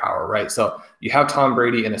firepower, right? So you have Tom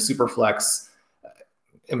Brady in a super flex.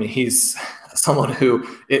 I mean, he's someone who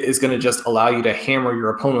is going to just allow you to hammer your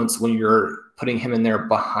opponents when you're putting him in there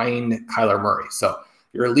behind Kyler Murray. So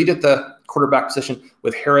you're elite at the quarterback position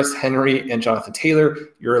with Harris, Henry, and Jonathan Taylor.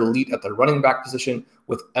 You're elite at the running back position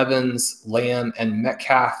with Evans, Lamb, and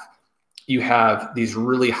Metcalf. You have these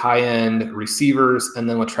really high-end receivers, and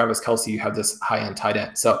then with Travis Kelce, you have this high-end tight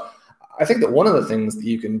end. So I think that one of the things that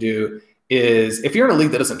you can do is if you're in a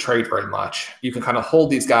league that doesn't trade very much, you can kind of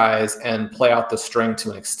hold these guys and play out the string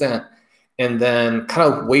to an extent, and then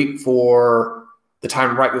kind of wait for the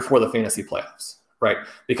time right before the fantasy playoffs, right?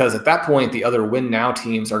 Because at that point, the other win now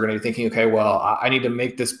teams are going to be thinking, okay, well, I need to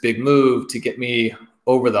make this big move to get me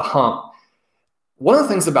over the hump. One of the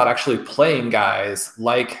things about actually playing guys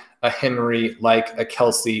like a Henry, like a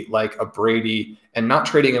Kelce, like a Brady, and not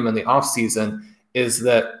trading them in the offseason is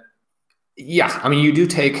that, yeah, I mean, you do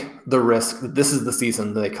take the risk that this is the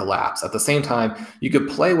season that they collapse. At the same time, you could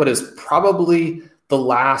play what is probably the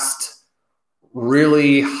last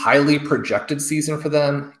really highly projected season for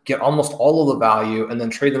them, get almost all of the value, and then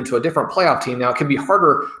trade them to a different playoff team. Now, it can be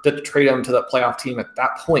harder to trade them to that playoff team at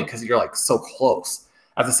that point because you're like so close.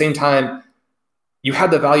 At the same time, you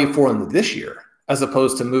had the value for them this year, as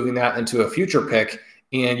opposed to moving that into a future pick,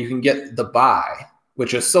 and you can get the bye,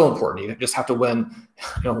 which is so important. You just have to win,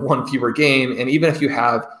 one fewer game. And even if you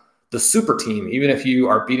have the super team, even if you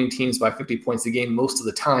are beating teams by 50 points a game most of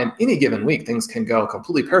the time, any given week, things can go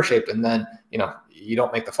completely pear-shaped, and then, you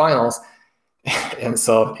don't make the finals. And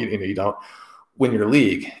so, you don't win your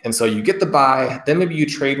league. And so you get the bye, then maybe you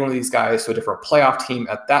trade one of these guys to a different playoff team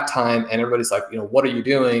at that time. And everybody's like, what are you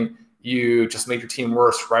doing? You just made your team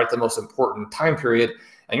worse right at the most important time period.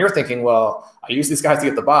 And you're thinking, well, I used these guys to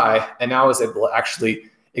get the bye, and now I was able to actually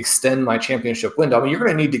extend my championship window. I mean, you're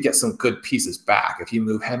going to need to get some good pieces back. If you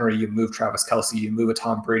move Henry, you move Travis Kelce, you move a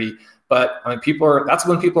Tom Brady. But I mean, that's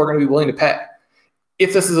when people are going to be willing to pay,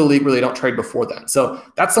 if this is a league where they don't trade before then. So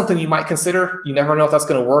that's something you might consider. You never know if that's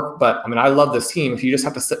going to work. But I mean, I love this team. If you just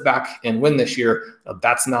have to sit back and win this year,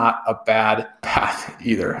 that's not a bad path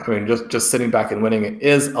either. I mean, just sitting back and winning it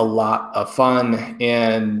is a lot of fun.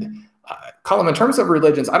 And Colin, in terms of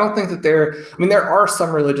religions, I don't think that there are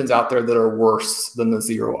some religions out there that are worse than the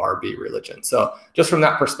zero RB religion. So just from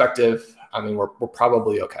that perspective, I mean, we're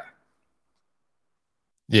probably okay.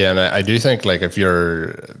 Yeah, and I do think, like,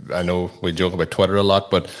 I know we joke about Twitter a lot,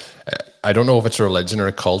 but I don't know if it's a religion or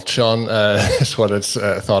a cult, Sean, is what it's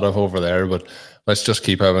thought of over there, but let's just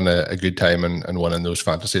keep having a good time and winning those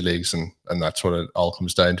fantasy leagues, and that's what it all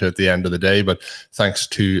comes down to at the end of the day. But thanks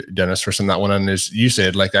to Dennis for sending that one in. As you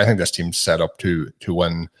said, like, I think this team's set up to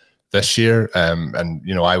win this year, and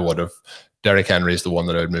I would have. Derrick Henry is the one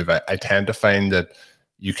that I would move. I tend to find that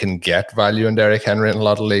you can get value in Derrick Henry in a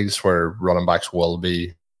lot of leagues where running backs will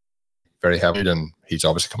be very heavy, and he's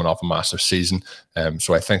obviously coming off a massive season.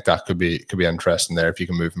 So I think that could be interesting there if you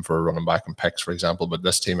can move him for a running back in picks, for example. But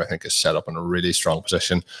this team, I think, is set up in a really strong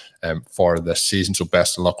position for this season. So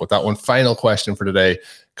best of luck with that one. Final question for today,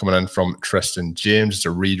 coming in from Tristan James. It's a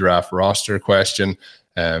redraft roster question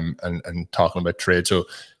and talking about trade. So it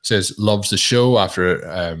says, loves the show after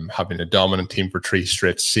having a dominant team for 3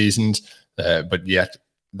 straight seasons, but yet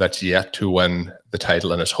to win the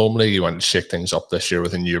title in his home league. He wanted to shake things up this year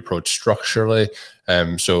with a new approach structurally.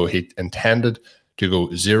 So he intended to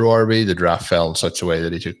go 0 RB. The draft fell in such a way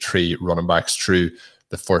that he took 3 running backs through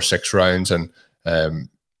the first 6 rounds, and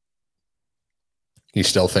he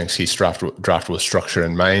still thinks he's drafted with structure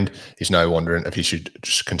in mind. He's now wondering if he should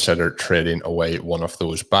just consider trading away one of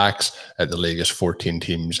those backs. The league is 14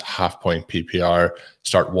 teams, half-point PPR,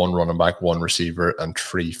 start 1 running back, 1 receiver, and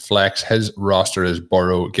 3 flex. His roster is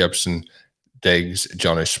Burrow, Gibson, Diggs,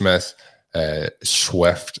 Johnny Smith,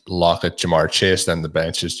 Swift, Lockett, Jamar Chase. Then the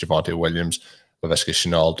bench is Javonte Williams, Laviska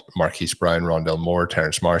Shenault, Marquise Brown, Rondell Moore,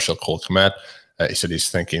 Terrence Marshall, Cole Kmet. He said he's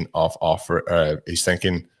thinking of offering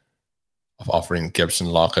Gibson,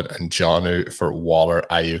 Lockett, and Jonnu for Waller,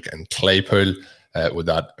 Ayuk, and Claypool. Would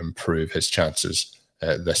that improve his chances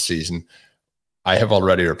this season? I have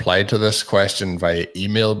already replied to this question via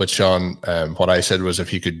email, but Sean, what I said was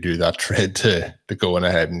if you could do that trade to go in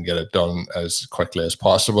ahead and get it done as quickly as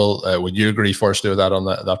possible, would you agree firstly with that on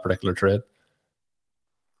that particular trade?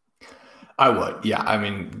 I would, yeah. I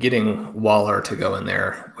mean, getting Waller to go in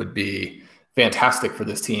there would be fantastic for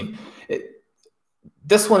this team.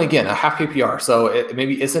 This one, again, a half PPR, so it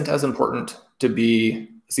maybe isn't as important to be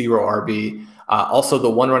 0 RB. Also, the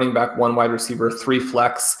 1 running back, 1 wide receiver, 3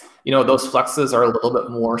 flex. Those flexes are a little bit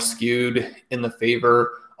more skewed in the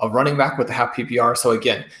favor of running back with the half PPR. So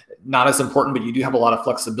again, not as important, but you do have a lot of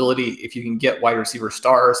flexibility if you can get wide receiver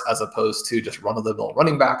stars as opposed to just run-of-the-mill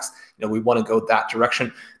running backs. We want to go that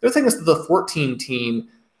direction. The other thing is that the 14 team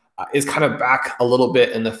is kind of back a little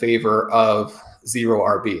bit in the favor of 0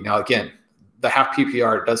 RB. Now, again, the half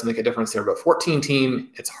PPR does make a difference there, but 14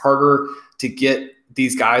 team, it's harder to get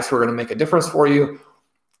these guys who are going to make a difference for you,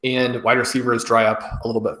 and wide receivers dry up a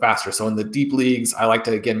little bit faster. So in the deep leagues, I like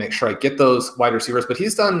to, again, make sure I get those wide receivers, but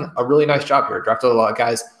he's done a really nice job here. Drafted a lot of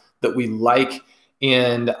guys that we like,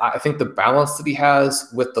 and I think the balance that he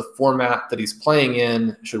has with the format that he's playing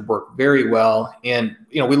in should work very well. And,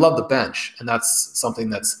 we love the bench, and that's something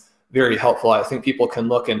that's very helpful. I think people can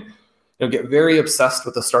look and get very obsessed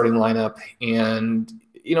with the starting lineup, and,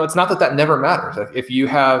 it's not that never matters. If you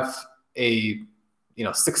have a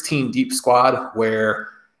 16 deep squad where,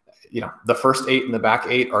 the first 8 and the back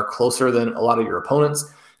 8 are closer than a lot of your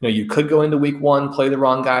opponents. You could go into week 1, play the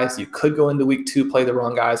wrong guys. You could go into week 2, play the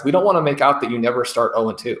wrong guys. We don't want to make out that you never start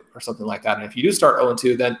 0-2 or something like that. And if you do start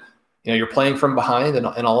 0-2, then, you're playing from behind, and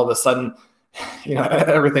all of a sudden,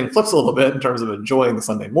 everything flips a little bit in terms of enjoying the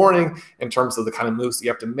Sunday morning, in terms of the kind of moves that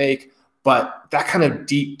you have to make. But that kind of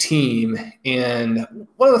deep team, and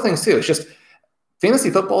one of the things too, is just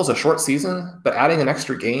fantasy football is a short season, but adding an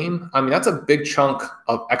extra game, I mean, that's a big chunk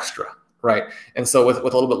of extra, right? And so with a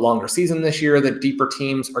little bit longer season this year, the deeper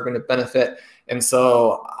teams are going to benefit. And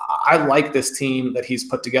so I like this team that he's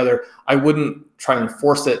put together. I wouldn't try and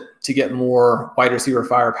force it to get more wide receiver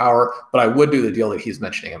firepower, but I would do the deal that he's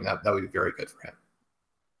mentioning. I mean, that would be very good for him.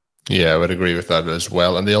 Yeah, I would agree with that as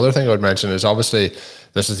well. And the other thing I would mention is, obviously,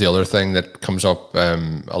 this is the other thing that comes up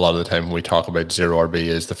a lot of the time when we talk about 0 RB,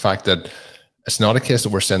 is the fact that it's not a case that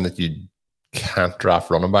we're saying that you can't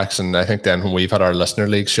draft running backs. And I think then when we've had our listener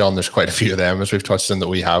leagues, Sean, there's quite a few of them, as we've touched on, that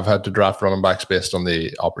we have had to draft running backs based on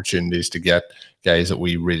the opportunities to get guys that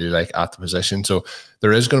we really like at the position. So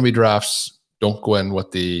there is going to be drafts. Don't go in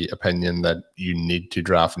with the opinion that you need to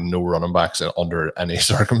draft no running backs under any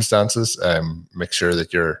circumstances. Make sure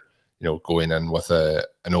that you're going in with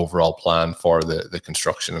an overall plan for the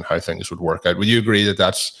construction and how things would work out. Would you agree that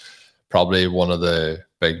that's probably one of the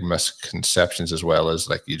big misconceptions as well, as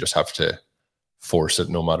like you just have to force it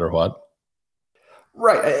no matter what?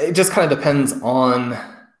 Right. It just kind of depends on,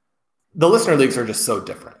 the listener leagues are just so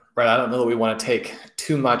different, right? I don't know that we want to take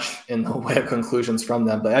too much in the way of conclusions from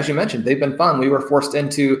them, but as you mentioned, they've been fun. We were forced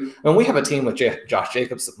into, we have a team with Josh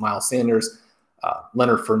Jacobs, Miles Sanders,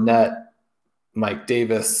 Leonard Fournette, Mike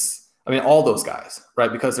Davis. I mean, all those guys,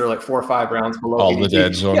 right? Because they're like 4 or 5 rounds below all ADP. The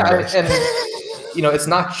dead zone guys. And it's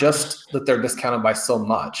not just that they're discounted by so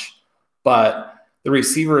much, but the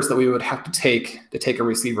receivers that we would have to take a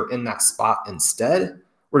receiver in that spot instead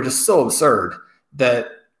were just so absurd that,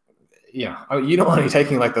 you don't want to be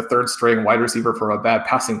taking like the 3rd string wide receiver from a bad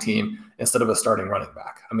passing team instead of a starting running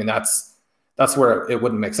back. I mean, that's where it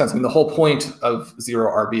wouldn't make sense. I mean, the whole point of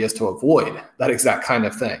 0 RB is to avoid that exact kind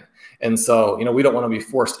of thing. And so, we don't want to be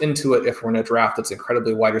forced into it if we're in a draft that's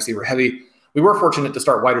incredibly wide receiver heavy. We were fortunate to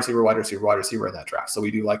start wide receiver in that draft. So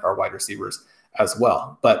we do like our wide receivers as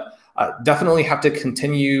well. But definitely have to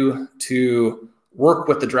continue to work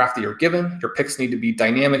with the draft that you're given. Your picks need to be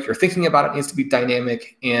dynamic. Your thinking about it needs to be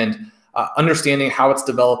dynamic, and understanding how it's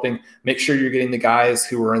developing. Make sure you're getting the guys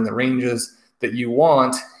who are in the ranges that you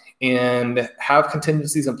want, and have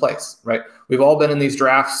contingencies in place, right? We've all been in these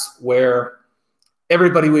drafts where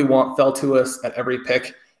everybody we want fell to us at every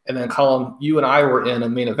pick. And then, Colin, you and I were in a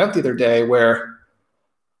main event the other day where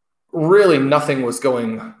really nothing was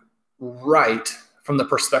going right from the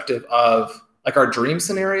perspective of like our dream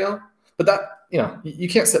scenario. But that, you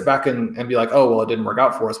can't sit back and be like, oh, well, it didn't work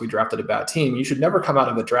out for us. We drafted a bad team. You should never come out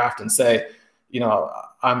of a draft and say,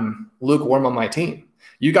 I'm lukewarm on my team.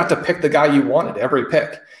 You got to pick the guy you wanted every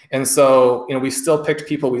pick. And so, we still picked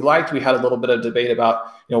people we liked. We had a little bit of debate about,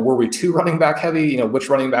 were we too running back heavy, which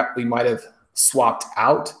running back we might have swapped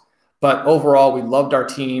out. But overall, we loved our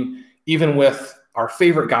team, even with our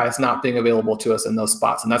favorite guys not being available to us in those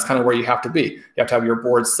spots. And that's kind of where you have to be. You have to have your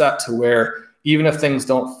board set to where even if things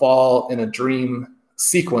don't fall in a dream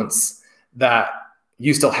sequence, that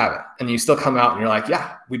you still have it. And you still come out and you're like,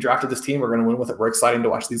 yeah, we drafted this team. We're going to win with it. We're excited to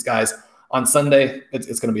watch these guys on Sunday.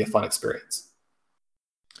 It's going to be a fun experience.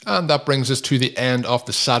 And that brings us to the end of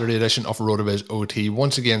the Saturday edition of RotoViz OT.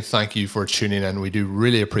 Once again, thank you for tuning in. We do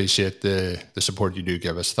really appreciate the support you do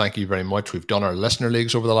give us. Thank you very much. We've done our listener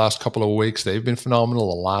leagues over the last couple of weeks. They've been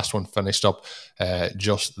phenomenal. The last one finished up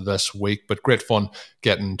just this week, but great fun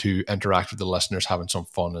getting to interact with the listeners, having some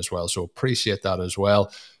fun as well. So appreciate that as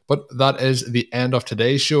well. But that is the end of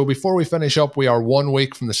today's show. Before we finish up, we are 1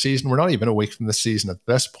 week from the season. We're not even a week from the season at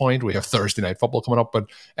this point. We have Thursday Night Football coming up, but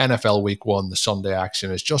NFL Week 1, the Sunday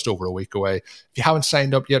action, is just over a week away. If you haven't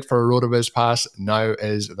signed up yet for a RotoViz Pass, now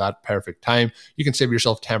is that perfect time. You can save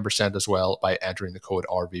yourself 10% as well by entering the code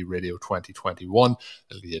RVRadio2021.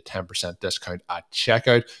 It'll give you a 10% discount at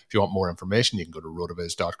checkout. If you want more information, you can go to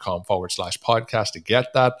rotoviz.com/podcast to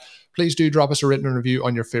get that. Please do drop us a written review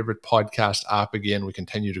on your favorite podcast app. Again, we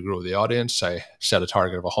continue to grow the audience. I set a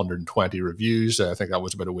target of 120 reviews. I think that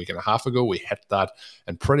was about a week and a half ago. We hit that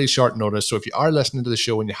in pretty short notice. So if you are listening to the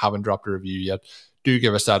show and you haven't dropped a review yet, do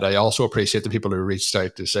give us that. I also appreciate the people who reached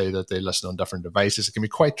out to say that they listen on different devices. It can be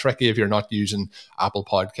quite tricky if you're not using Apple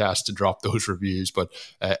Podcasts to drop those reviews. But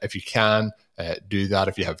if you can, do that.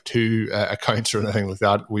 If you have two accounts or anything like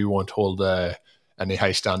that, we won't hold any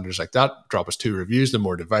high standards like that. Drop us 2 reviews, the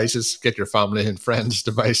more devices. Get your family and friends'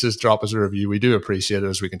 devices, drop us a review. We do appreciate it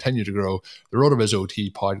as we continue to grow the RotoViz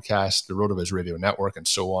OT podcast, the RotoViz Radio Network, and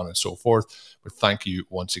so on and so forth. But thank you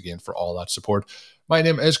once again for all that support. My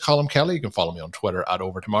name is Colm Kelly. You can follow me on Twitter at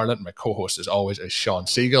 @OverToMarlin. My co-host, as always, is Sean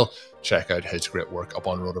Siegel. Check out his great work up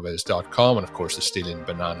on rotoviz.com and, of course, the Stealing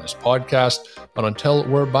Bananas podcast. And until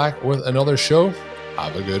we're back with another show,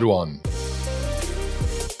 have a good one.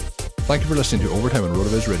 Thank you for listening to Overtime on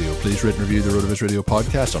RotoViz Radio. Please rate and review the RotoViz Radio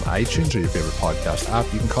podcast on iTunes or your favorite podcast app.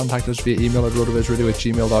 You can contact us via email at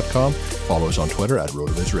rotovizradio@gmail.com. Follow us on Twitter at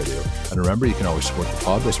RotoViz Radio. And remember, you can always support the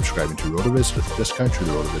pod by subscribing to RotoViz with a discount through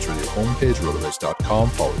the RotoViz Radio homepage,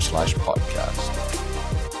 rotoviz.com/podcast.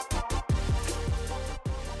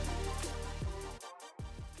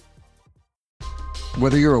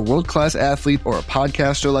 Whether you're a world-class athlete or a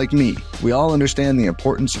podcaster like me, we all understand the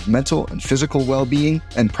importance of mental and physical well-being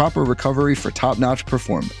and proper recovery for top-notch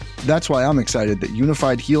performance. That's why I'm excited that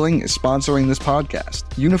Unified Healing is sponsoring this podcast.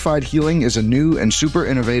 Unified Healing is a new and super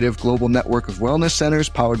innovative global network of wellness centers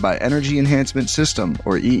powered by Energy Enhancement System,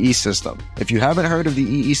 or EE System. If you haven't heard of the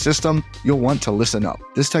EE System, you'll want to listen up.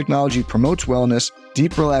 This technology promotes wellness,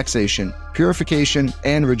 deep relaxation, purification,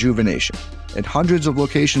 and rejuvenation. In hundreds of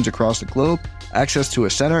locations across the globe, access to a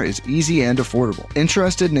center is easy and affordable.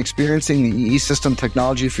 Interested in experiencing the EE System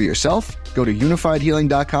technology for yourself? Go to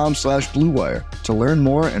unifiedhealing.com/bluewire to learn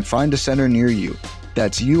more and find a center near you.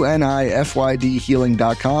 That's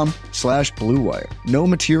unifydhealing.com/bluewire. No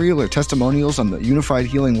material or testimonials on the Unified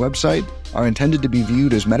Healing website are intended to be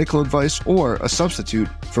viewed as medical advice or a substitute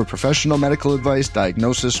for professional medical advice,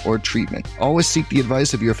 diagnosis, or treatment. Always seek the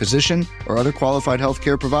advice of your physician or other qualified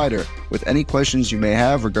healthcare provider with any questions you may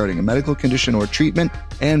have regarding a medical condition or treatment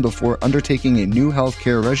and before undertaking a new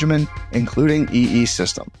healthcare regimen, including EE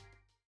System.